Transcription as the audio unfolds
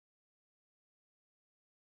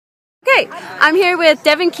Okay, I'm here with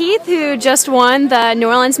Devyn Keith, who just won the New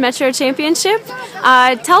Orleans Metro Championship.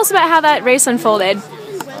 Tell us about how that race unfolded.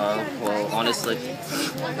 Well, honestly,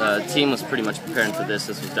 the team was pretty much preparing for this.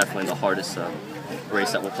 This was definitely the hardest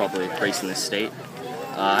race that we'll probably race in this state.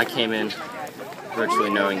 I came in virtually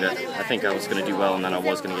knowing that I think I was going to do well and that I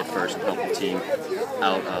was going to get first and help the team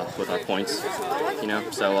out with our points, you know.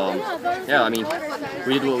 So, yeah, I mean,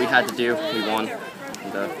 we did what we had to do. We won. And,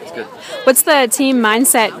 it's good. What's the team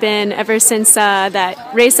mindset been ever since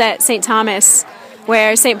that race at St. Thomas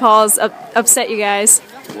where St. Paul's upset you guys?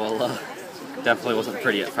 Well, definitely wasn't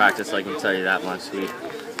pretty at practice, I can tell you that much. We've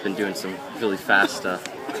been doing some really fast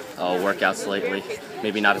workouts lately.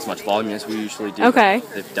 Maybe not as much volume as we usually do. Okay.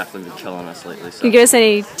 They've definitely been killing us lately. So. Can you give us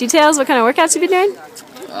any details? What kind of workouts you've been doing?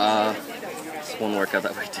 This one workout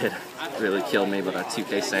that we did really killed me, but a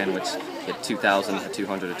 2K sandwich. You had 2,000, a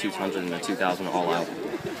 200, a 200, and a 2,000 all out.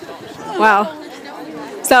 Wow.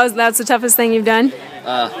 So that's the toughest thing you've done?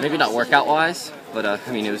 Maybe not workout-wise, but I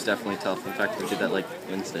mean, it was definitely tough. In fact, we did that like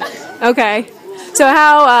Wednesday. Okay. So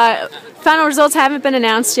how, final results haven't been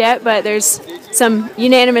announced yet, but there's some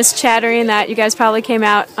unanimous chattering that you guys probably came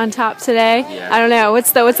out on top today. Yeah. I don't know.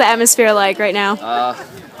 What's the atmosphere like right now?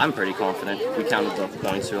 I'm pretty confident. We counted the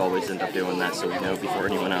points. We always end up doing that, so we know before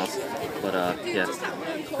anyone else. But yeah, it's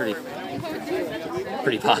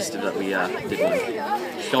pretty positive that we did win.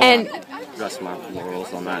 Don't rest my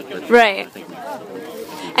laurels on that, but right. I think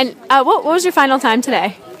and what was your final time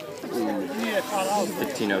today?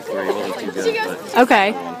 15:03. Wasn't too good, but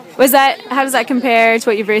okay. How does that compare to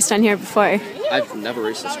what you've raced on here before? I've never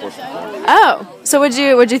raced this course before. Oh, so what'd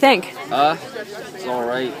you think? It's all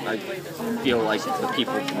right. I feel like the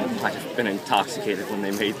people might have been intoxicated when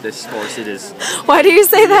they made this course. It is. Why do you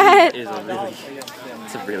say that?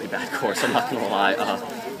 It's a really bad course. I'm not gonna lie.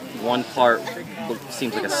 One part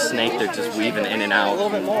seems like a snake. They're just weaving in and out.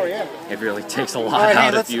 It really takes a lot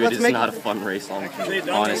out of you. It is not a fun race.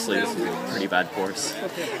 Honestly, this is a pretty bad course.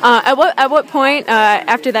 At what point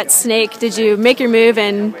after that snake did you make your move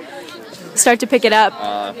and start to pick it up?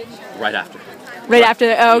 Right after. Right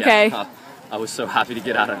after. Oh, okay. Yeah, I was so happy to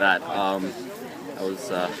get out of that. I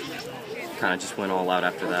was kind of just went all out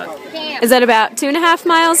after that. Is that about 2.5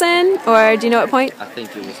 miles in, or do you know what point? I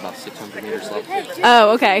think it was about 600 meters left.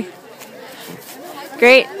 Oh, okay.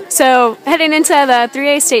 Great. So heading into the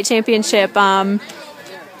 3A state championship,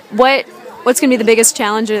 what's going to be the biggest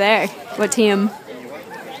challenger there? What team?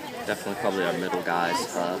 Definitely probably our middle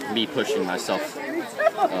guys. Me pushing myself.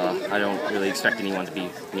 I don't really expect anyone to be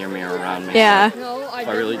near me or around me. Yeah. So if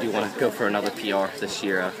I really do want to go for another PR this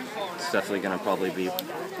year, it's definitely going to probably be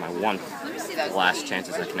my one last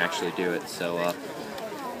chances I can actually do it. So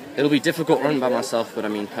it'll be difficult running by myself, but I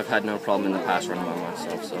mean, I've had no problem in the past running by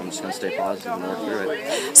myself, so I'm just going to stay positive and work through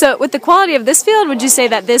it. So with the quality of this field, would you say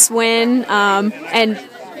that this win and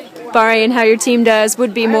barring how your team does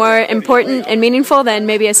would be more important and meaningful than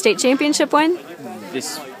maybe a state championship win?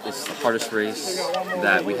 This is the hardest race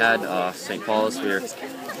that we had. St. Paul's,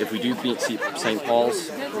 if we do beat St. Paul's,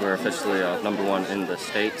 we're officially #1 in the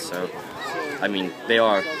state. So, I mean, they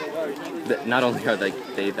are, not only are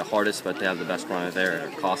they the hardest, but they have the best runner there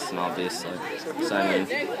at Costin, obviously. So, I mean,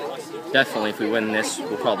 definitely if we win this,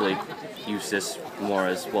 we'll probably use this more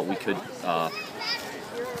as what we could,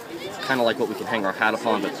 kind of like what we can hang our hat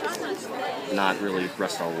upon, but not really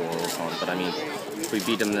rest our laurels on. But I mean, if we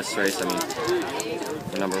beat them this race, I mean,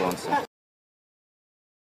 we're #1. So.